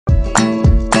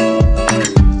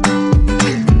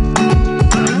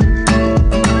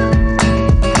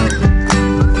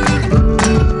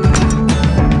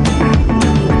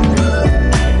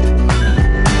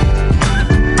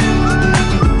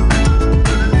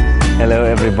Hello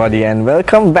everybody and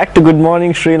welcome back to Good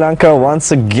Morning Sri Lanka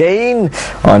once again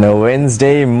on a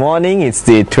Wednesday morning. It's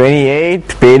the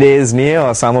 28th, payday is near,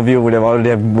 or some of you would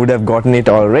have gotten it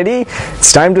already.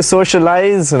 It's time to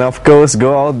socialize and of course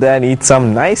go out there and eat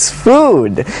some nice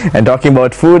food. And talking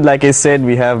about food, like I said,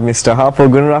 we have Mr. Harpo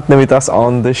Gunaratne with us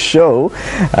on the show.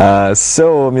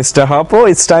 So Mr. Harpo,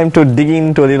 it's time to dig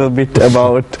into a little bit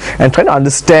about and try to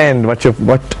understand what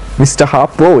Mr.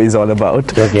 Harpo is all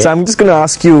about. Okay. So I'm just going to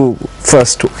ask you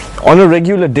first, on a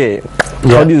regular day,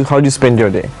 how do you spend your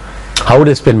day? How would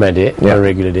I spend my day on a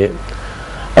regular day?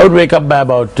 I would wake up by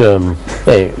about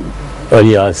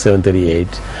early hours, 7:38.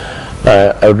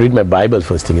 I would read my Bible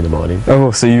first thing in the morning. Oh,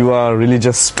 so you are a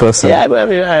religious person? Yeah, I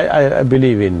mean, I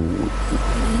believe in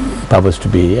purpose to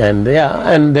be, and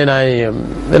then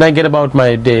I get about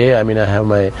my day. I mean, I have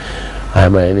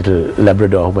my little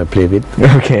Labrador whom I play with.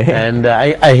 Okay. And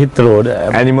I hit the road.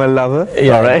 Animal lover?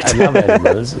 Yeah, all right. I love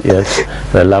animals, yes.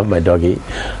 I love my doggy.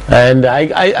 And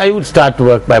I would start to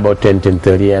work by about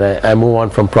 10:30, and I move on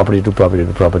from property to property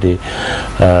to property.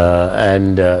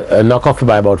 And knock off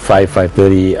by about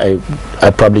 5:30.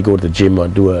 I probably go to the gym or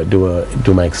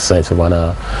do my exercise for 1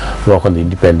 hour, walk on the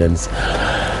Independence.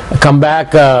 I come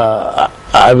back.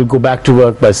 I will go back to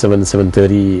work by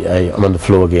 7:30. I'm on the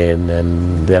floor again,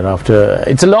 and thereafter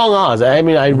it's a long hours. I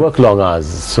mean, I work long hours,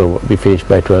 so we finish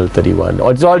by 12:31.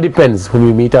 It all depends who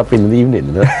we meet up in the evening.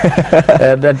 You know?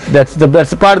 That's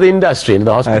the part of the industry.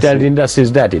 The hospitality industry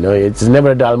is that. It's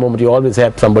never a dull moment. You always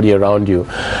have somebody around you,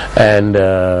 and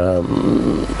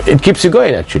it keeps you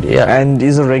going actually. Yeah. And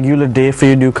is a regular day for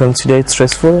you? Do you consider it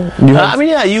stressful? I mean,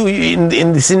 yeah. You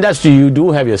in this industry, you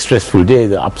do have your stressful days,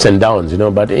 the ups and downs.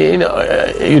 But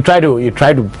you try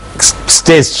to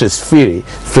stay stress free,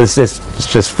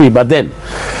 but then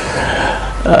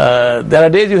there are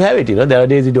days you have it, there are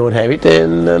days you don't have it,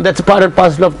 and that's a part and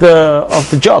parcel of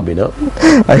the job,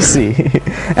 I see.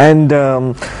 And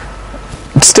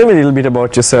tell me a little bit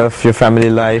about yourself, your family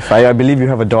life. I believe you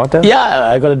have a daughter? Yeah,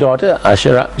 I got a daughter,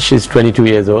 Ashara. She's 22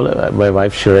 years old. My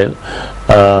wife, Sherelle.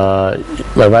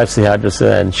 My wife's a hairdresser,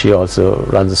 and she also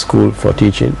runs a school for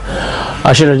teaching.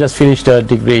 Ashara just finished her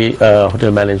degree,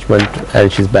 hotel management,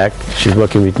 and she's back. She's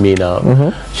working with me now.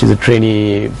 Mm-hmm. She's a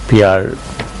trainee PR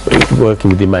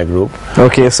working within my group.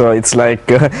 Okay, so it's like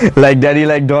daddy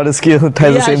like daughter skill, has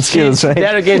the same skills, right?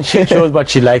 There again, she chose what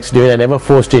she likes doing. I never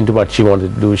forced her into what she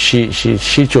wanted to do. She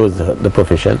chose the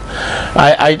profession.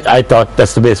 I thought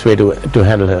that's the best way to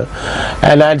handle her,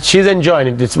 and she's enjoying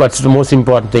it. It's what's the most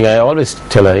important thing. I always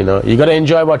tell her, you got to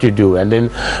enjoy what you do, and then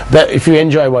if you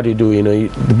enjoy what you do,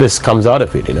 the best comes out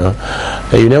of it.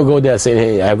 You never go there saying,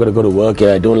 hey, I've got to go to work.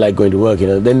 I don't like going to work.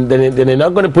 Then you're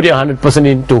not going to put your 100%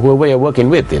 into whoever you're working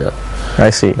with. I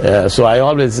see. So I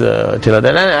always tell her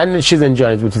that, and she's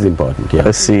enjoying it, which is important. Yeah.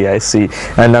 I see.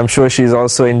 And I'm sure she's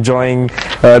also enjoying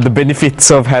the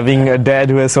benefits of having a dad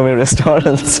who has so many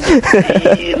restaurants.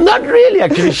 Not really,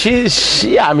 actually.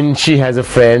 She has a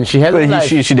friend. She has a life.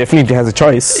 She definitely has a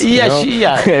choice.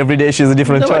 Yeah, every day she's a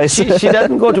different choice. She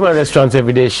doesn't go to my restaurants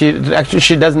every day. She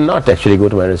does not actually go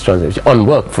to my restaurants on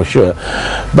work for sure.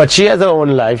 But she has her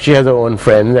own life. She has her own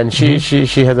friends, and she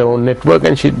has her own network,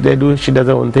 and she does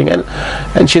her own thing,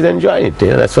 and she's enjoying it.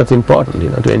 That's what's important,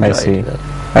 to enjoy it.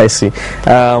 I see.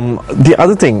 The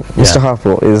other thing, Mr.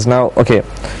 Harpo, is now, okay,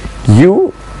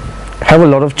 you have a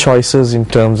lot of choices in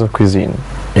terms of cuisine.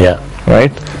 Yeah.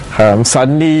 Right?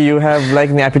 Suddenly you have like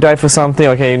an appetite for something.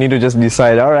 Okay, you need to just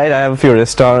decide, all right, I have a few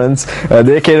restaurants,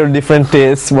 they cater to different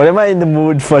tastes. What am I in the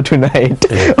mood for tonight,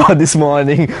 or this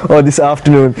morning, or this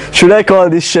afternoon? Should I call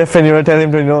this chef and tell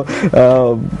him to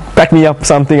pack me up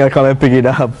something? I'll come and pick it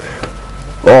up.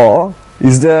 Or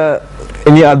is there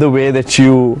any other way that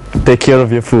you take care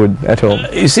of your food at home?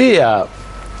 You see, I'm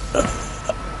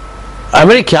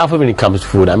very careful when it comes to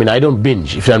food. I mean, I don't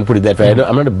binge, if you want to put it that way.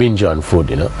 I'm not a binge on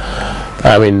food,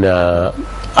 I mean,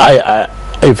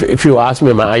 if you ask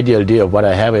me my ideal day of what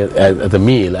I have at the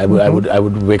meal, I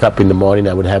would wake up in the morning.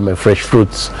 I would have my fresh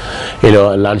fruits. At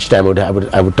lunchtime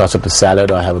I would toss up a salad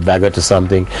or have a baguette or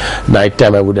something.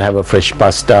 Nighttime I would have a fresh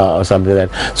pasta or something like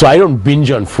that. So I don't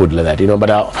binge on food like that. But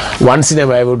once in a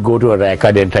while I would go to a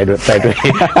rakad and try to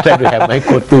have my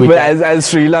kottu. But as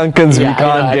Sri Lankans, we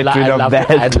can't get rid of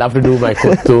that. I'd love to do my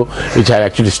kottu, which I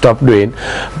actually stopped doing.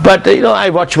 But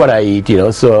I watch what I eat.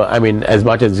 So I mean, as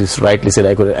much as you rightly said,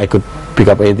 I could pick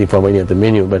up anything from any of the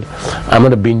menu, but I'm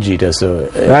not a binge eater, so...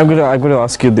 I'm going to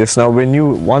ask you this now. When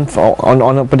you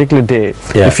on a particular day,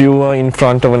 if you were in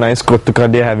front of a nice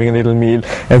kottukade having a little meal,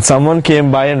 and someone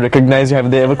came by and recognized you,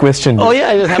 have they ever questioned you? Oh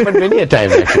yeah, it has happened many a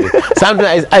time actually.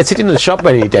 Sometimes I sit in the shop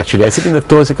and eat actually. I sit in the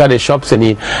Tosikade shops and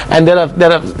eat, and there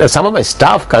are some of my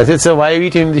staff comes and say, "Why are you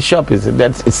eating in the shop?"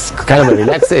 It's kind of a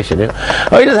relaxation. You know?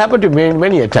 Oh, it has happened to me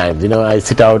many a times. You know, I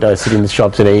sit in the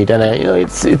shops and I eat, and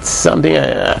it's something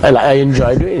I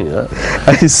enjoy doing. You know?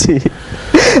 I see.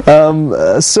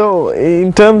 So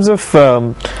in terms of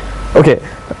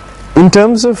in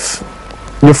terms of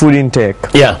your food intake,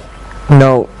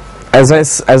 now, as I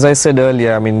said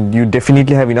earlier, I mean, you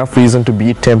definitely have enough reason to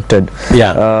be tempted.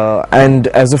 And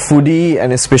as a foodie,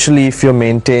 and especially if you're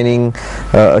maintaining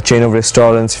a chain of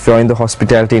restaurants, if you're in the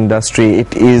hospitality industry,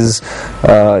 it is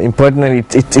important, and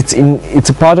it's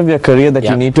a part of your career that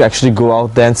you need to actually go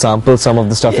out there and sample some of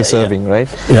the stuff you're serving, right?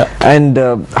 And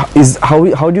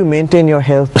how do you maintain your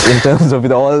health in terms of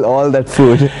with all that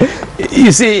food?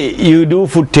 You see, you do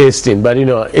food tasting, but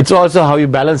it's also how you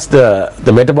balance the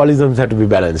metabolisms have to be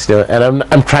balanced. And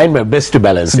I'm trying my best to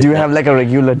balance. So do you have like a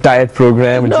regular diet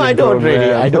program? No, I don't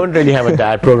really have a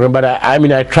diet program, but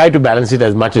I try to balance it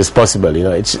as much as possible.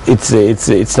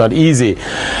 It's not easy,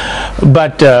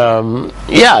 but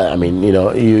I mean,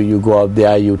 you go out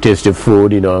there, you taste your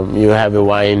food, you have your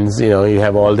wines, you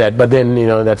have all that, but then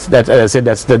that's as I said,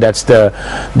 that's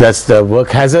the work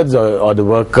hazards or the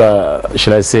work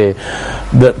shall I say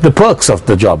the perks of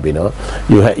the job.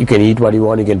 You can eat what you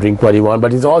want, you can drink what you want,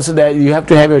 but it's also that you have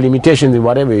to have your limitations in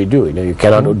whatever you do. You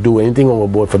cannot do anything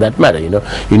overboard for that matter.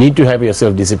 You need to have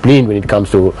yourself disciplined when it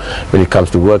comes to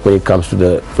work, when it comes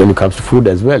to food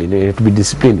as well. You have to be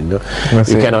disciplined. You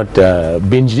cannot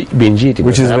binge eat.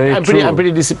 Which is very true. I'm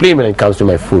pretty disciplined when it comes to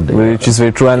my food. Which is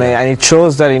very true, and it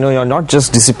shows that you're not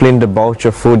just disciplined about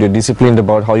your food. You're disciplined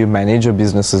about how you manage your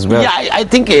business as well. Yeah, I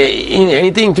think in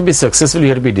anything to be successful, you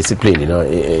have to be disciplined.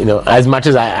 As much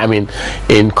as I mean,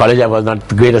 in college I was not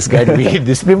the greatest guy to be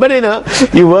disciplined, but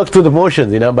you work through the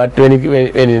motions. But when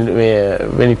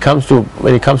it comes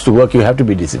to work, you have to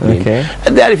be disciplined. Okay.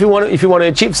 And there, if you want to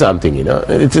achieve something,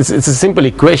 it's a simple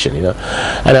equation.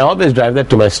 And I always drive that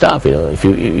to my staff. If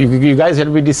you guys have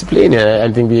to be disciplined,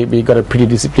 I think we got a pretty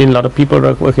disciplined lot of people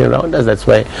working around us. That's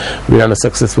why we run a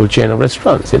successful chain of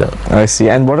restaurants. I see.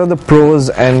 And what are the pros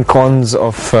and cons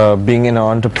of being an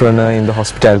entrepreneur in the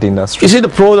hospitality industry? You see, the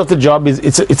pros of the job is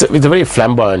it's a very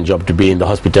flamboyant job to be in the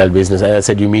hospitality business. As I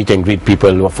said, you meet and greet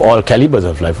people of all calibers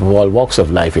of life, of all walks of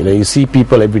life. You see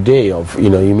people every day. You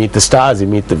meet the stars, you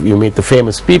meet the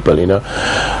famous people.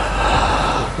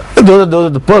 Those are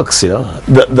the perks.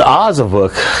 The hours of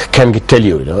work can tell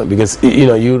you. Because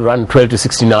you run 12 to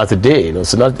 16 hours a day.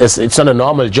 So it's not a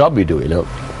normal job you do.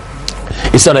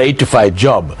 It's not an 8 to 5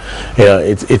 job.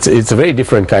 It's a very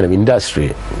different kind of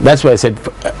industry. That's why I said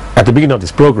at the beginning of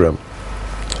this program,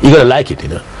 you got to like it.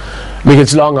 Because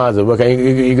it's long hours of work, and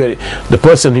the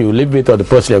person you live with or the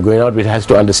person you're going out with has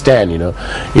to understand. You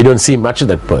don't see much of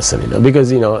that person.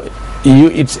 Because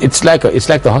it's like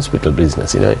the hospital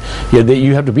business.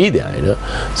 You have to be there.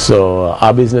 So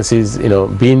our business is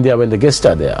being there when the guests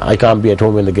are there. I can't be at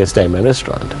home when the guests are in my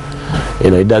restaurant.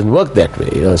 It doesn't work that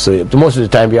way. So most of the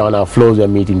time we are on our floors, we are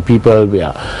meeting people, we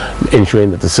are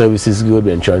ensuring that the service is good,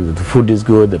 we are ensuring that the food is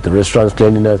good, that the restaurant's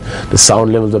cleanliness, the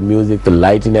sound levels of music, the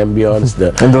lighting ambience.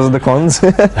 And those are the cons. those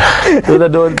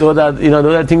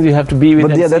are things you have to be with.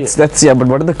 But but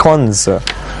what are the cons?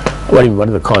 What are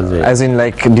the cons? As in,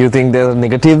 do you think there are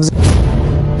negatives?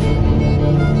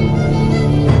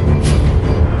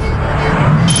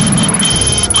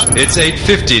 It's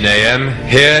 8:15 a.m.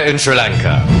 here in Sri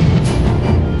Lanka.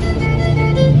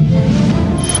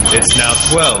 It's now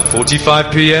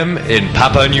 12:45 p.m. in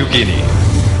Papua New Guinea.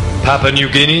 Papua New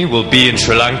Guinea will be in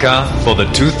Sri Lanka for the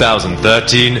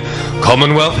 2013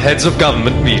 Commonwealth Heads of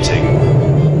Government meeting.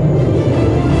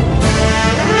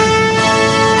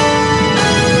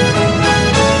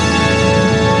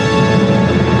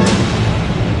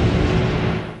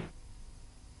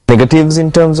 Negatives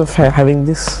in terms of having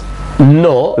this?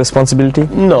 No. Responsibility?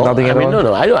 No. Nothing at all?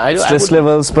 No. I don't. Stress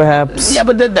levels, perhaps? Yeah,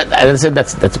 but as I said,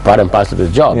 that's part and parcel of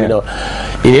the job.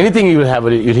 In anything you'll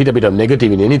hit a bit of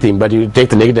negative in anything, but you take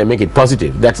the negative and make it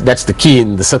positive. That's the key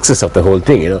in the success of the whole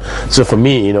thing. So for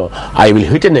me, I will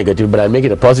hit a negative, but I make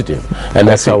it a positive, and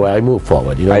that's how I move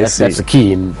forward. That's the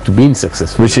key to being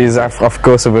successful. Which is, of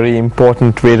course, a very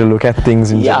important way to look at things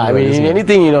in general. I mean, in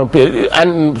anything,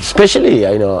 and especially,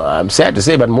 I'm sad to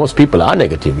say, but most people are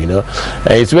negative.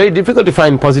 It's very difficult difficult to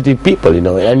find positive people,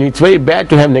 and it's very bad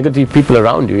to have negative people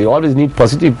around you. You always need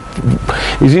positive.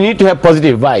 You need to have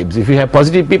positive vibes. If you have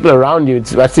positive people around you,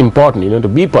 that's important, to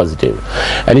be positive.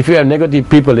 And if you have negative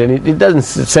people, then it doesn't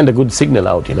send a good signal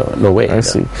out, no way. I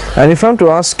see. And if I'm to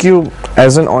ask you,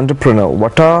 as an entrepreneur,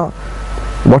 what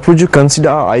would you consider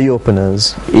are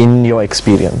eye-openers in your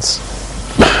experience?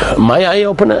 My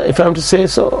eye-opener, if I'm to say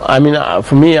so,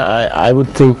 for me, I would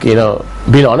think,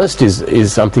 being honest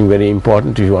is something very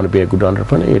important. If you want to be a good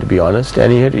entrepreneur, you have to be honest.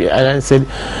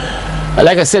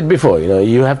 Like I said before,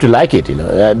 you have to like it.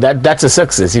 That's a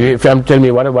success. If I'm telling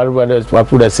me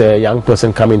what would I say, a young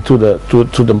person coming through the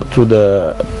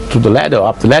ladder,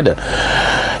 up the ladder,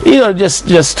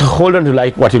 just hold on to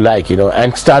like what you like,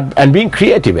 and start and being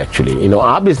creative. Actually,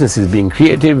 our business is being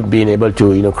creative, being able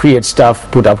to create stuff,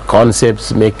 put up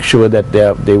concepts, make sure that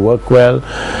they work well.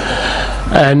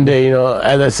 And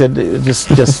as I said,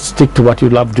 just stick to what you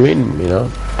love doing.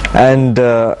 And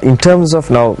in terms of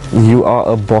now, you are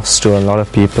a boss to a lot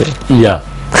of people. Yeah.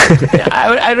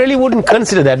 I really wouldn't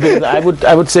consider that, because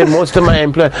I would say most of my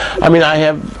employees.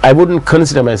 I wouldn't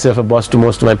consider myself a boss to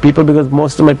most of my people, because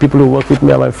most of my people who work with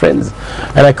me are my friends,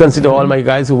 and I consider all my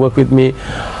guys who work with me.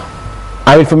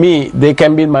 For me, they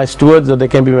can be my stewards, or they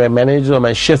can be my managers or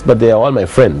my chefs, but they are all my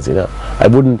friends. I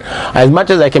wouldn't, as much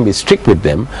as I can be strict with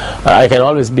them, I can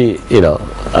always be,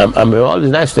 I'm always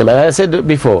nice to them. And as I said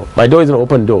before, my door is an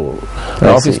open door. My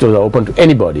office doors are open to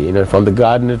anybody, from the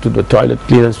gardener to the toilet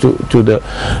cleaners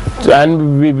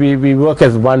and we work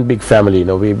as one big family.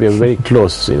 We're very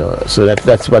close. So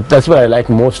that's what I like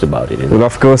most about it. Well,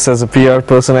 of course, as a PR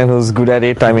person and who's good at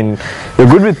it, you're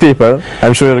good with people.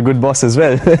 I'm sure you're a good boss as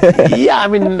well. Yeah,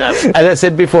 as I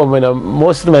said before,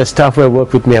 most of my staff who have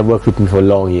worked with me have worked with me for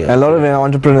long years. A lot of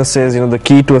entrepreneurs says, the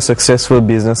key to a successful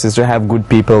business is to have good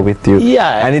people with you.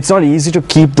 Yeah. And it's not easy to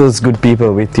keep those good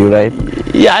people with you, right?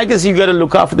 Yeah, I guess you got to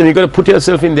look after them. You got to put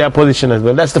yourself in their position as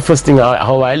well. That's the first thing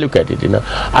how I look at it.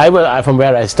 From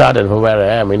where I started, from where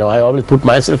I am, I always put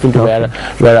myself into where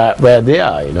they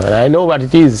are, and I know what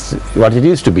it is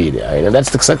to be there.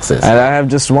 That's the success. And I have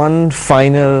just one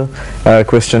final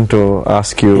question to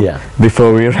ask you. Yeah.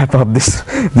 Before we wrap up this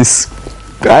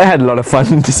I had a lot of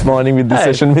fun this morning with this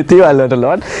session with you. I learned a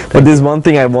lot. But there's one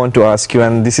thing I want to ask you,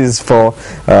 and this is for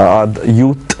our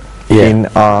youth in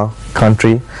our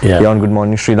country, here on Good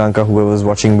Morning Sri Lanka, whoever's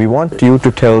watching. We want you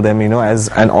to tell them, as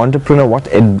an entrepreneur, what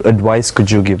advice could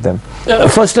you give them?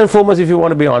 First and foremost, if you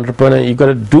want to be an entrepreneur, you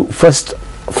got to first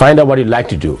find out what you like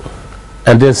to do,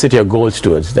 and then set your goals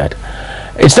towards that.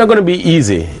 It's not going to be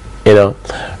easy.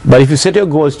 But if you set your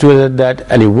goals towards that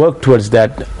and you work towards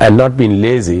that and not being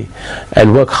lazy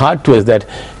and work hard towards that,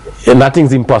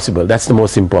 nothing's impossible. That's the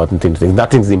most important thing to think.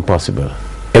 Nothing's impossible.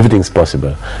 Everything's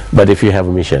possible. But if you have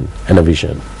a mission and a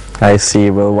vision. I see.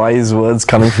 Well, wise words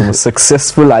coming from a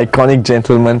successful, iconic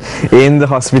gentleman in the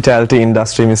hospitality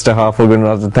industry, Mr. Harfur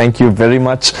Gunrathan. Thank you very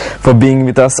much for being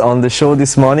with us on the show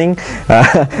this morning.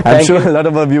 I'm sure a lot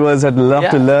of our viewers had loved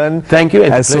to learn. Thank you.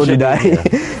 As so did I.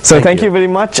 So thank you very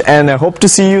much, and I hope to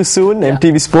see you soon.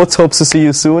 MTV Sports hopes to see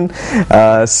you soon.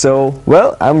 Before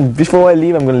I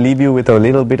leave, I'm going to leave you with a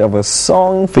little bit of a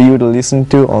song for you to listen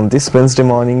to on this Wednesday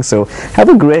morning. So have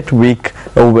a great week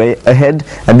ahead.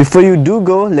 And before you do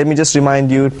go, let me just remind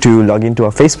you to log into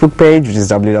our Facebook page, which is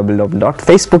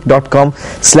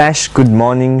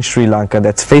www.facebook.com/goodmorningsrilanka.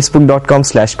 That's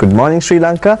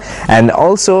facebook.com/goodmorningsrilanka. And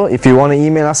also, if you want to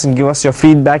email us and give us your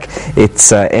feedback,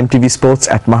 it's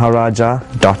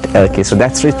mtvsports@maharaja.lk. So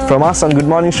that's it from us on Good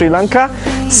Morning Sri Lanka.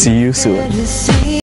 See you soon.